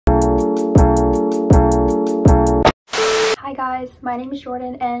guys, my name is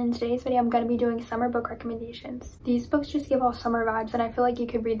Jordan, and in today's video I'm going to be doing summer book recommendations. These books just give off summer vibes, and I feel like you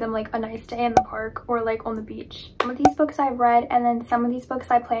could read them like a nice day in the park or like on the beach. Some of these books I've read, and then some of these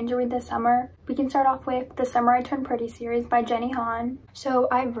books I plan to read this summer. We can start off with The Summer I Turned Pretty series by Jenny Han. So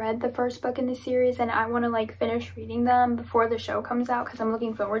I've read the first book in the series and I want to like finish reading them before the show comes out because I'm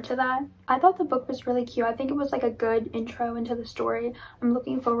looking forward to that. I thought the book was really cute. I think it was like a good intro into the story. I'm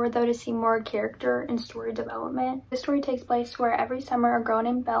looking forward though to see more character and story development. The story takes place where every summer a girl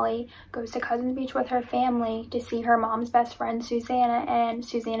named Belly goes to Cousins Beach with her family to see her mom's best friend Susanna and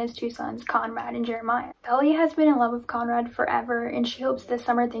Susanna's two sons Conrad and Jeremiah. Belly has been in love with Conrad forever and she hopes this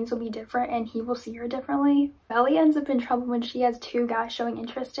summer things will be different and he will see her differently. Belly ends up in trouble when she has two guys showing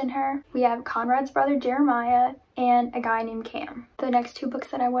interest in her. We have Conrad's brother Jeremiah and a guy named Cam. The next two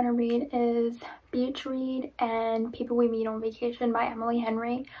books that I want to read is Beach Read and People We Meet on Vacation by Emily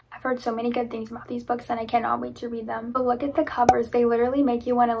Henry. I've heard so many good things about these books and I cannot wait to read them. But look at the covers. They literally make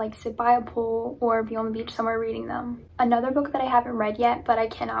you want to like sit by a pool or be on the beach somewhere reading them. Another book that I haven't read yet but I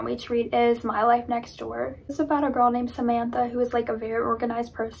cannot wait to read is My Life Next Door. It's about a girl named Samantha who is like a very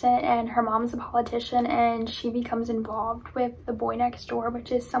organized person, and her mom is a politician and she becomes involved with the boy next door,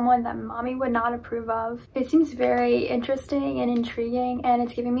 which is someone that mommy would not approve of. It seems very interesting and intriguing and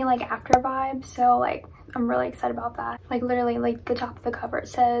it's giving me like After vibes, so like I'm really excited about that. Like literally like the top of the cover it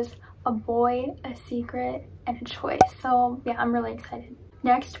says a boy, a secret, and a choice. So yeah, I'm really excited.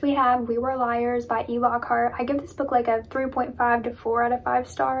 Next we have We Were Liars by E. Lockhart. I give this book like a 3.5 to 4 out of 5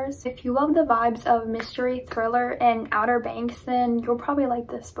 stars. If you love the vibes of mystery, thriller, and Outer Banks, then you'll probably like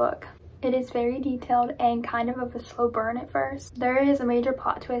this book. It is very detailed and kind of a slow burn at first. There is a major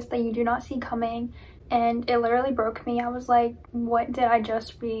plot twist that you do not see coming, and it literally broke me. I was like, what did I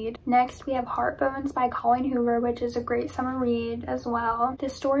just read? Next, we have Heartbones by Colleen Hoover, which is a great summer read as well.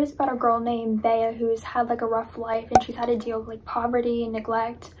 This story is about a girl named Bea who's had like a rough life and she's had to deal with like poverty and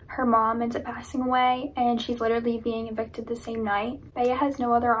neglect. Her mom ends up passing away and she's literally being evicted the same night. Bea has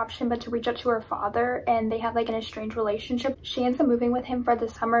no other option but to reach out to her father, and they have like an estranged relationship. She ends up moving with him for the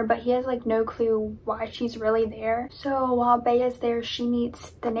summer, but he has like no clue why she's really there. So while Bea is there, she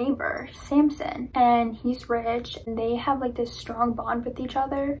meets the neighbor, Samson, and he's rich and they have like this strong bond with each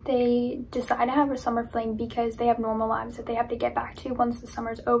other. They decide to have a summer fling because they have normal lives that they have to get back to once the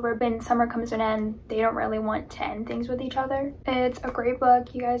summer's over. When summer comes to an end, they don't really want to end things with each other. It's a great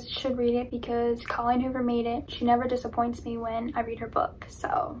book. You guys should read it because Colleen Hoover made it. She never disappoints me when I read her book.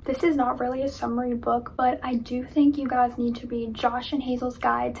 So this is not really a summary book, but I do think you guys need to read Josh and Hazel's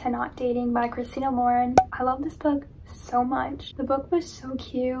Guide to Not Dating by Christina Lauren. I love this book so much. The book was so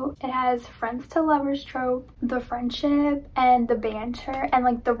cute. It has friends to lovers trope, the friendship and the banter, and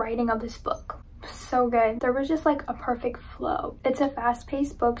like the writing of this book. So good. There was just like a perfect flow. It's a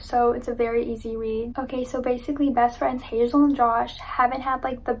fast-paced book, so it's a very easy read. Okay, so basically best friends Hazel and Josh haven't had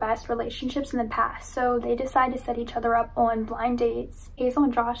like the best relationships in the past, so they decide to set each other up on blind dates. Hazel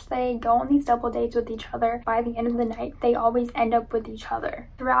and Josh, they go on these double dates with each other. By the end of the night, they always end up with each other.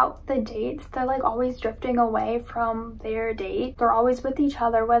 Throughout the dates, they're like always drifting away from their date. They're always with each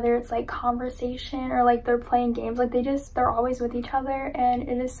other, whether it's like conversation or like they're playing games. Like they're always with each other, and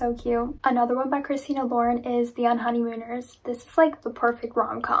it is so cute. Another one by Christina Lauren is The Unhoneymooners. This is like the perfect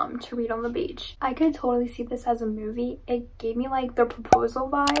rom-com to read on the beach. I could totally see this as a movie. It gave me like the proposal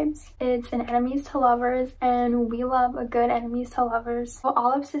vibes. It's an enemies to lovers, and we love a good enemies to lovers. So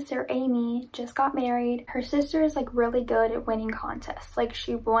Olive's sister Amy just got married. Her sister is like really good at winning contests. Like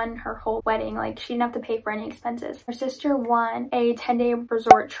she won her whole wedding. Like she didn't have to pay for any expenses. Her sister won a 10-day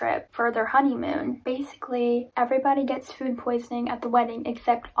resort trip for their honeymoon. Basically, everybody gets food poisoning at the wedding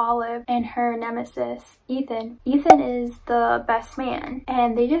except Olive and her nemesis Ethan. Ethan is the best man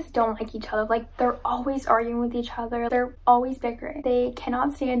and they just don't like each other. Like they're always arguing with each other. They're always bickering. They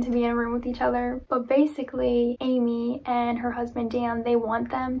cannot stand to be in a room with each other. But basically Amy and her husband Dan, they want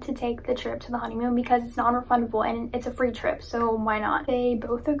them to take the trip to the honeymoon because it's non-refundable and it's a free trip, so why not? They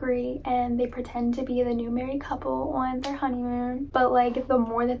both agree and they pretend to be the new married couple on their honeymoon. But like the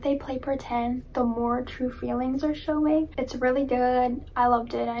more that they play pretend, the more true feelings are showing. It's really good. I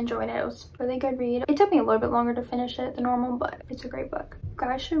loved it. I enjoyed it. It was really good read. It took me a little bit longer to finish it than normal, but it's a great book. You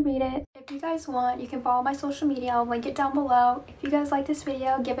guys should read it. If you guys want, you can follow my social media. I'll link it down below. If you guys like this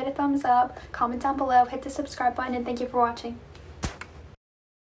video, give it a thumbs up, comment down below, hit the subscribe button, and thank you for watching.